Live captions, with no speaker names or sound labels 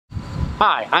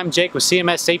Hi, I'm Jake with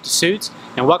CMS Safety Suits,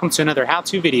 and welcome to another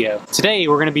how-to video. Today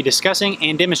we're going to be discussing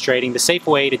and demonstrating the safe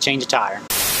way to change a tire.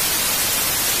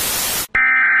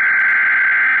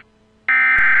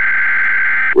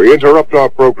 We interrupt our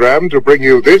program to bring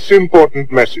you this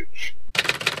important message.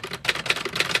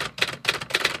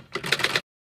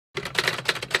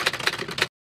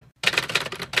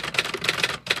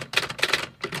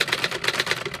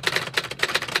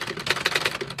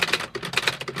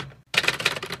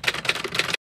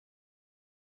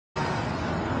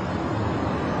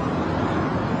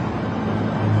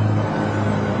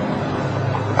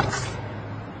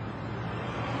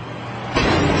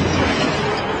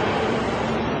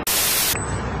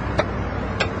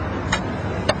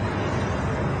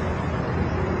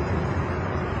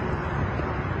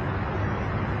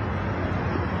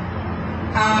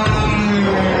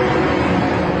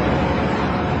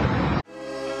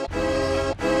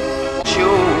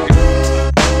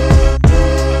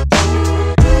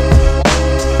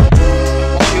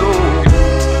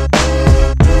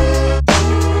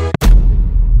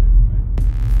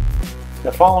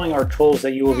 The following are tools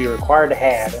that you will be required to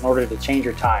have in order to change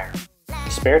your tire: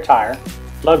 a spare tire,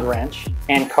 lug wrench,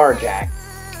 and car jack.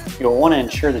 You will want to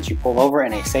ensure that you pull over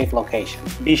in a safe location.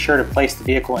 Be sure to place the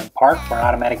vehicle in park for an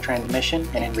automatic transmission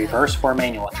and in reverse for a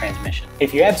manual transmission.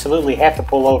 If you absolutely have to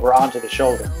pull over onto the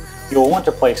shoulder, you will want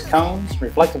to place cones,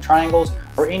 reflective triangles,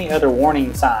 or any other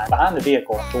warning sign behind the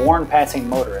vehicle to warn passing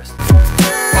motorists.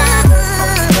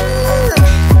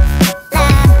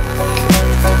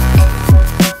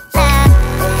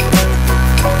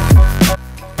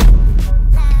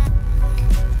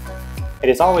 It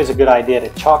is always a good idea to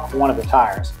chalk one of the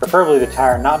tires, preferably the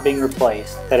tire not being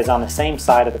replaced that is on the same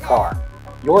side of the car.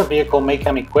 Your vehicle may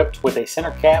come equipped with a center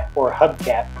cap or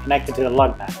hubcap connected to the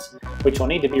lug nuts, which will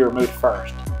need to be removed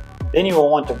first. Then you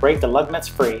will want to break the lug nuts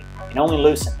free and only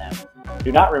loosen them.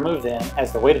 Do not remove them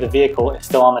as the weight of the vehicle is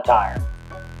still on the tire.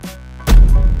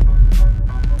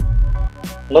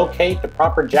 Locate the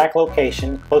proper jack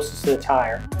location closest to the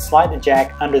tire and slide the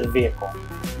jack under the vehicle.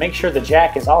 Make sure the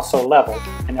jack is also level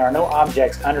and there are no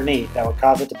objects underneath that would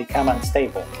cause it to become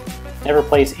unstable. Never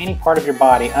place any part of your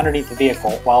body underneath the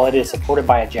vehicle while it is supported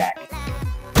by a jack.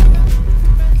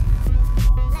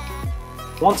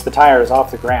 Once the tire is off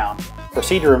the ground,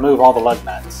 proceed to remove all the lug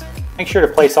nuts. Make sure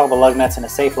to place all the lug nuts in a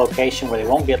safe location where they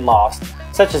won't get lost,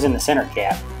 such as in the center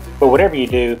cap. But whatever you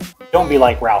do, don't be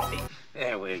like Ralphie.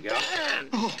 There we go.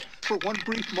 Oh, for one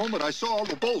brief moment, I saw all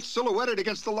the bolts silhouetted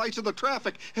against the lights of the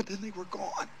traffic, and then they were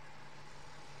gone.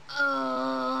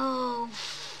 Oh,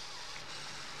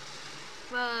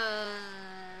 fudge.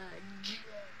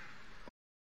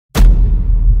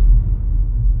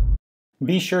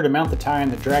 Be sure to mount the tire in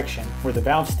the direction where the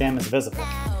valve stem is visible.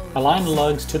 Align the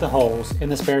lugs to the holes in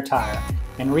the spare tire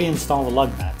and reinstall the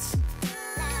lug nuts.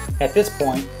 At this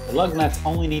point, the lug nuts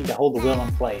only need to hold the wheel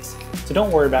in place, so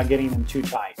don't worry about getting them too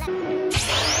tight.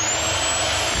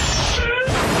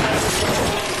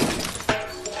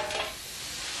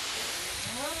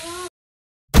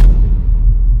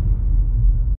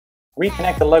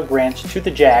 Reconnect the lug wrench to the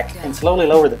jack and slowly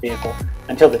lower the vehicle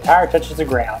until the tire touches the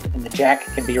ground and the jack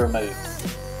can be removed.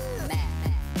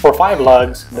 For 5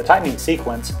 lugs, the tightening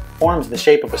sequence forms the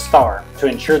shape of a star to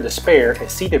ensure the spare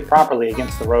is seated properly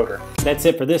against the rotor. That's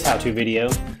it for this how-to video.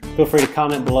 Feel free to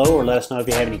comment below or let us know if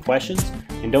you have any questions,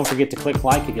 and don't forget to click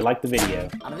like if you like the video.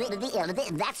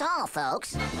 That's all,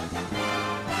 folks.